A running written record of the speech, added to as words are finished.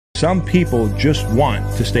Some people just want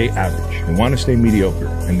to stay average. They want to stay mediocre,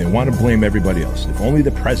 and they want to blame everybody else. If only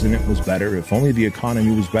the president was better, if only the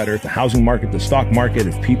economy was better, the housing market, the stock market,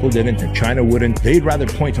 if people didn't, if China wouldn't, they'd rather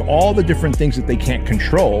point to all the different things that they can't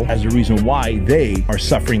control as a reason why they are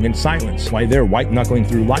suffering in silence, why they're white-knuckling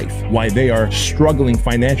through life, why they are struggling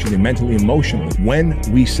financially, mentally, emotionally. When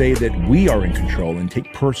we say that we are in control and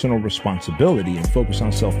take personal responsibility and focus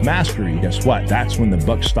on self-mastery, guess what? That's when the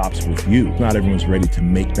buck stops with you. Not everyone's ready to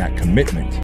make that commitment.